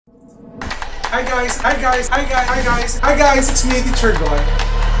Hi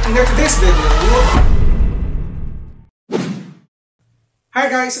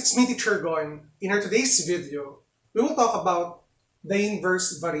guys, it's me, Teacher Gon. In today's video, we will talk about the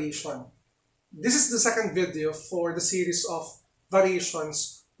inverse variation. This is the second video for the series of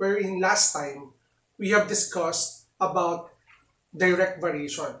variations wherein last time we have discussed about direct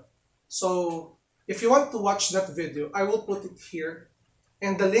variation. So if you want to watch that video, I will put it here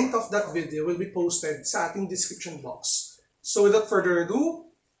and the link of that video will be posted sa ating description box. So without further ado,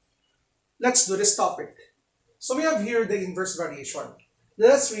 let's do this topic. So we have here the inverse variation.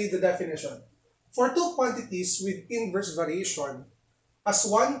 Let's read the definition. For two quantities with inverse variation, as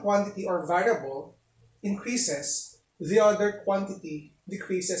one quantity or variable increases, the other quantity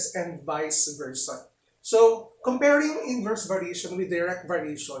decreases and vice versa. So comparing inverse variation with direct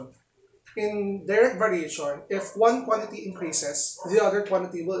variation, in direct variation, if one quantity increases, the other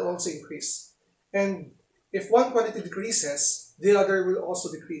quantity will also increase. And if one quantity decreases, the other will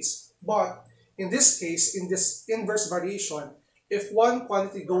also decrease. But in this case, in this inverse variation, if one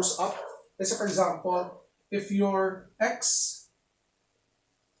quantity goes up, let's say for example, if your x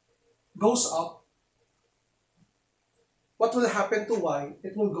goes up, what will happen to y?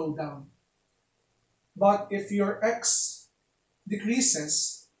 It will go down. But if your x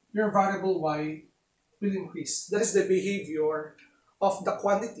decreases, your variable y will increase. That is the behavior of the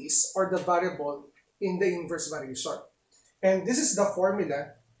quantities or the variable in the inverse variation. And this is the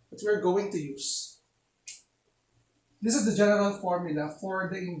formula that we're going to use. This is the general formula for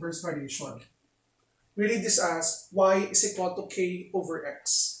the inverse variation. We read this as y is equal to k over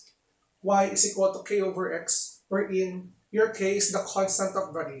x. Y is equal to k over x, wherein your k is the constant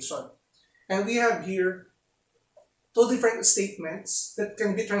of variation. And we have here two different statements that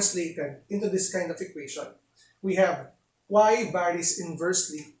can be translated into this kind of equation. We have y varies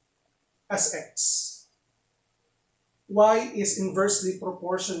inversely as x. Y is inversely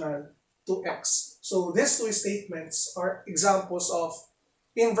proportional to x. So these two statements are examples of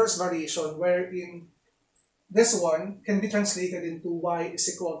inverse variation wherein this one can be translated into y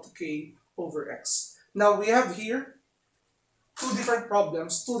is equal to k over x. Now we have here two different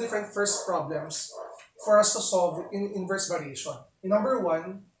problems, two different first problems for us to solve in inverse variation. In number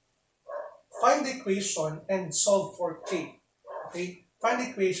one, find the equation and solve for k. Okay, find the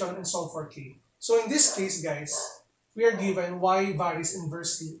equation and solve for k. So in this case, guys, we are given y varies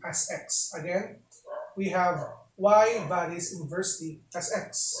inversely as x. Again, we have y varies inversely as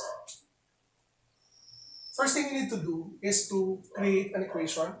x. First thing we need to do is to create an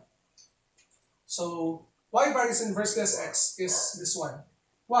equation. So y varies inversely as x is this one.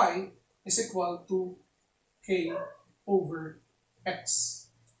 Y is equal to k over x.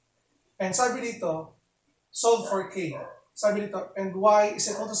 And sabi dito, solve for k. Sabi dito, and y is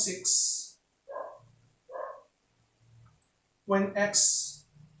equal to 6 when x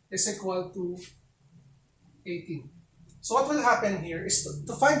is equal to 18. So what will happen here is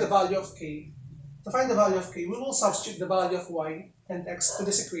to find the value of k, we will substitute the value of y and x to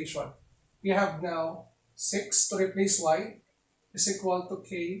this equation. We have now 6 to replace y is equal to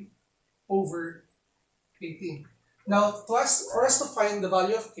k over 18. Now, for us to find the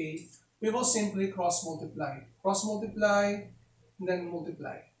value of k, we will simply cross multiply. Cross multiply, and then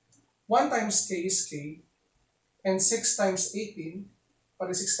multiply. 1 times k is k, and 6 times 18, what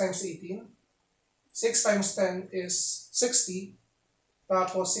is 6 times 18? 6 times 10 is 60,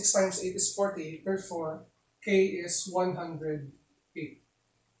 tapos 6 times 8 is 48, therefore, k is 108.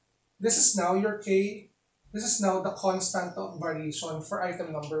 This is now your k, this is now the constant of variation for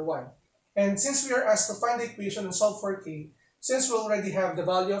item number 1. And since we are asked to find the equation and solve for k, since we already have the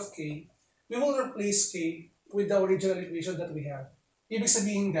value of k, we will replace k with the original equation that we have. Ibig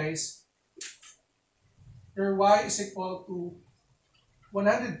sabihin, guys, your y is equal to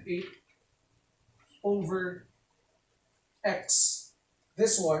 108 over x.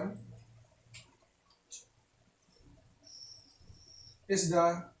 This one is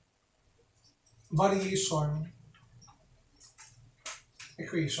the variation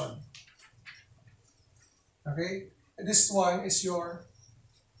equation. Okay, this one is your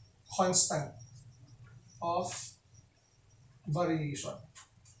constant of variation.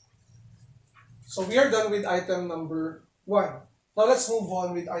 So we are done with item number 1. Now let's move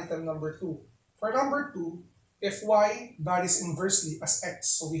on with item number 2. For number 2, if y varies inversely as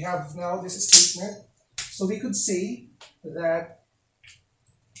x, so we have now this statement. So we could say that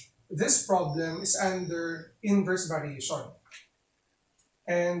this problem is under inverse variation.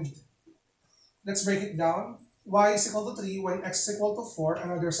 And let's break it down. Y is equal to 3 when x is equal to 4,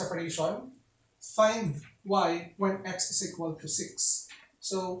 another separation. Find y when x is equal to 6.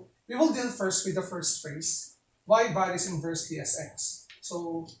 So we will deal first with the first phrase, y varies inversely as x.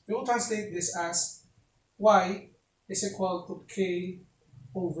 So we will translate this as y is equal to k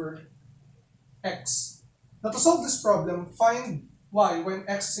over x. Now to solve this problem, find y when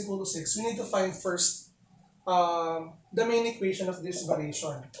x is equal to 6. We need to find first the main equation of this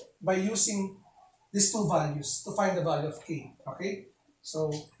variation by using these two values to find the value of k. Okay?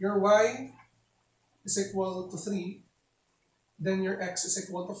 So your y is equal to 3, then your x is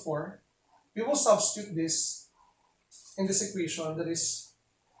equal to 4. We will substitute this in this equation, that is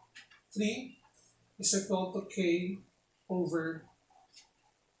 3 is equal to k over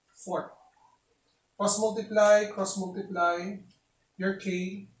 4. Cross multiply, your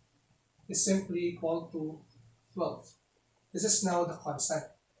k is simply equal to 12. This is now the constant.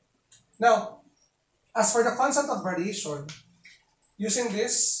 Now, as for the constant of variation, using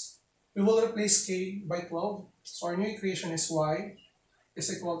this, we will replace k by 12. So our new equation is y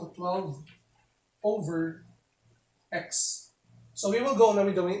is equal to 12 over x. So we will go now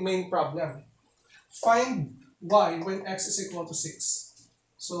with the main problem. Find y when x is equal to 6.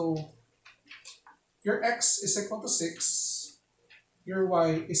 So your x is equal to 6, your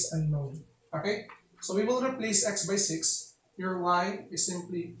y is unknown. Okay? So we will replace x by 6. Your y is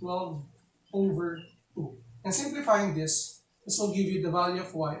simply 12 over 2. And simplifying this will give you the value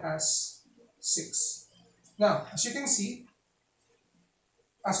of y as 6. Now, as you can see,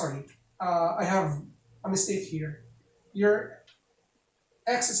 I have a mistake here. Your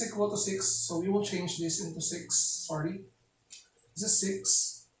x is equal to 6, so we will change this into 6. This is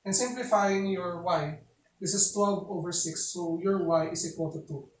 6. And simplifying your y, this is 12 over 6, so your y is equal to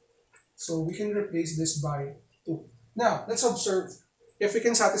 2. So we can replace this by 2. Now, let's observe if we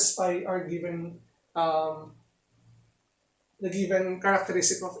can satisfy our given the given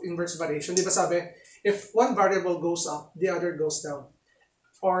characteristic of inverse variation. Di ba sabi, if one variable goes up, the other goes down.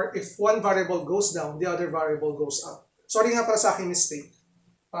 Or if one variable goes down, the other variable goes up. Sorry nga para sa aking mistake.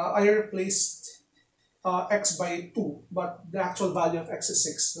 I replaced x by 2, but the actual value of x is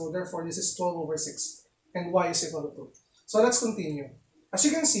 6. So therefore, this is 12 over 6. And y is equal to 2. So let's continue. As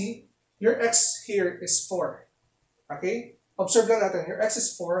you can see, your x here is 4. Okay? Observe lang natin. Your x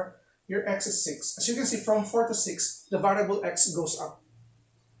is 4. Your x is 6. As you can see, from 4 to 6, the variable x goes up.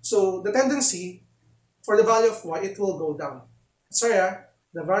 So the tendency for the value of y, it will go down. Sorry,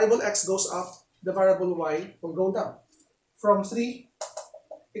 the variable x goes up, the variable y will go down. From 3,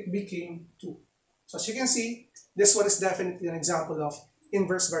 it became 2. So as you can see, this one is definitely an example of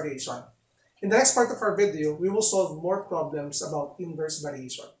inverse variation. In the next part of our video, we will solve more problems about inverse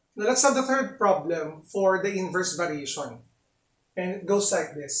variation. Now let's have the third problem for the inverse variation. And it goes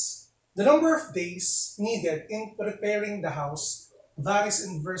like this. The number of days needed in preparing the house varies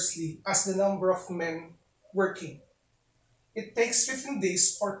inversely as the number of men working. It takes 15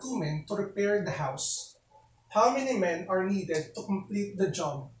 days for 2 men to repair the house. How many men are needed to complete the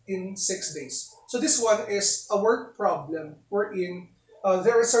job in 6 days? So this one is a work problem wherein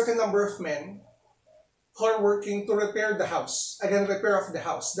there are a certain number of men who are working to repair the house. Again, repair of the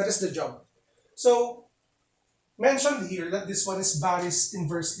house. That is the job. So, mentioned here that this one is varies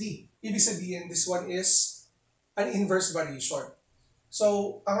inversely. Ibig sabihin, this one is an inverse variation.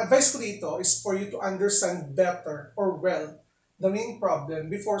 So, ang advice ko dito is for you to understand better or well the main problem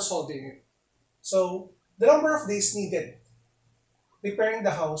before solving it. So, the number of days needed repairing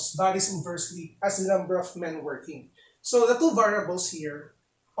the house varies inversely as the number of men working. So, the two variables here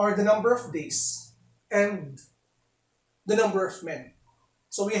are the number of days and the number of men.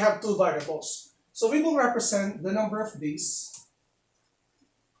 So, we have two variables. So, we will represent the number of days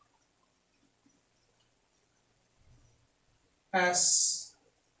as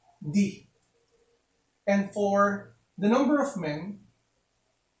D. And for the number of men,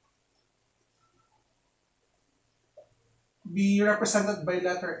 be represented by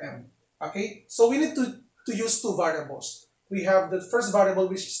letter M. Okay? So we need to use two variables. We have the first variable,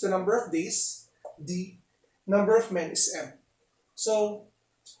 which is the number of days, D. Number of men is M. So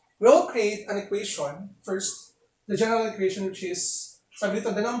we'll create an equation first, the general equation, which is, sabi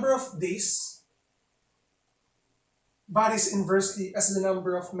dito, the number of days varies inversely as the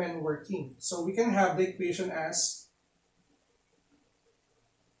number of men working. So we can have the equation as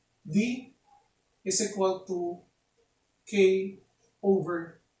D is equal to K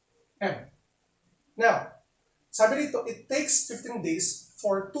over M. Now, sabi dito, it takes 15 days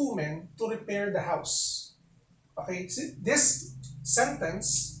for 2 men to repair the house. Okay, so this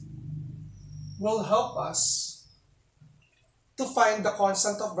sentence will help us to find the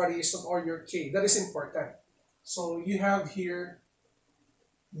constant of variation or your K. That is important. So you have here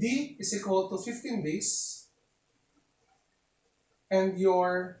D is equal to 15 days and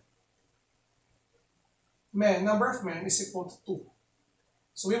your number of men is equal to 2.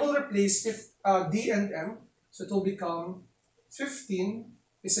 So we will replace if D and M. So it will become 15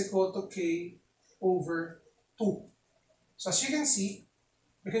 is equal to K over 2. So as you can see,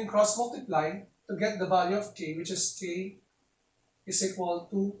 we can cross multiply to get the value of K, which is K is equal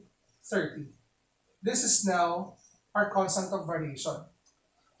to 30. This is now our constant of variation.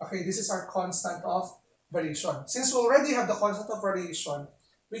 Okay, this is our constant of variation. Since we already have the constant of variation,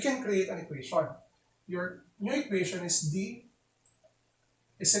 we can create an equation. Your new equation is D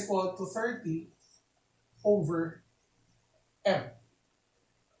is equal to 30 over M.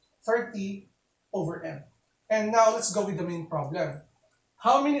 30 over M. And now let's go with the main problem.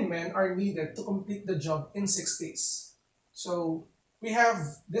 How many men are needed to complete the job in 6 days? So we have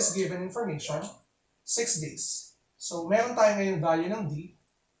this given information, 6 days. So meron tayo ngayon value ng D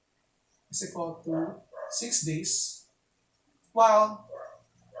is equal to 6 days, while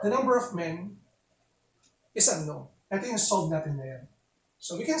the number of men is unknown. Ito yung solve natin ngayon.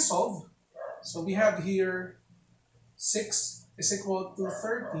 So we can solve. So we have here 6 is equal to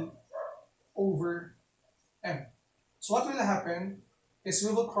 30 over M. So what will happen is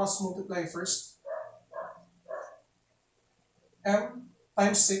we will cross multiply first. M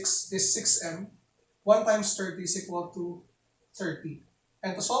times 6 is 6M. 1 times 30 is equal to 30.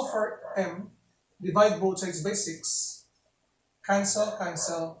 And to solve for M, divide both sides by 6. Cancel,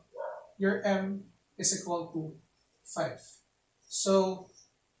 cancel. Your M is equal to 5. So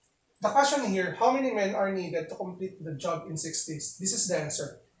the question here, how many men are needed to complete the job in 6 days? This is the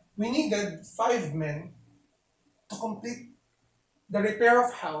answer. We needed 5 men to complete the repair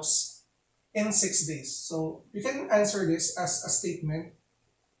of house in 6 days. So you can answer this as a statement.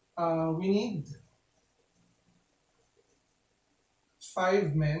 We need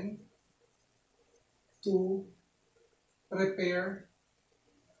 5 men to repair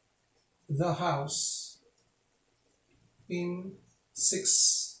the house in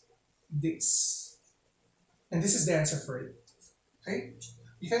 6 days. And this is the answer for it. Okay?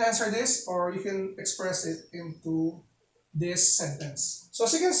 You can answer this or you can express it into this sentence. So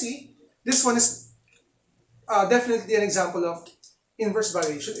as you can see, this one is definitely an example of inverse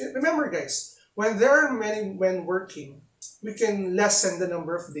variation. Remember guys, when there are many men working, we can lessen the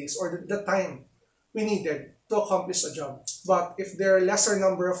number of days or the time we needed to accomplish a job. But if there are lesser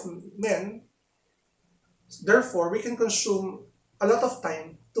number of men, therefore we can consume a lot of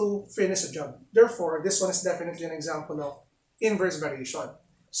time to finish a job. Therefore, this one is definitely an example of inverse variation.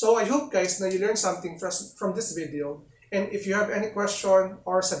 So I hope guys na you learned something from this video. And if you have any question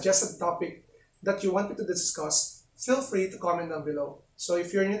or suggested topic that you want me to discuss, feel free to comment down below. So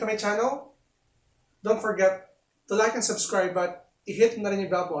if you're new to my channel, don't forget to like and subscribe but i-hit na rin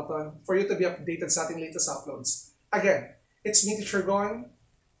yung bell button for you to be updated sa ating latest uploads. Again, it's me, Teacher Gon.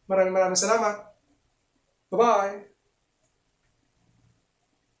 Maraming salamat. Bye-bye!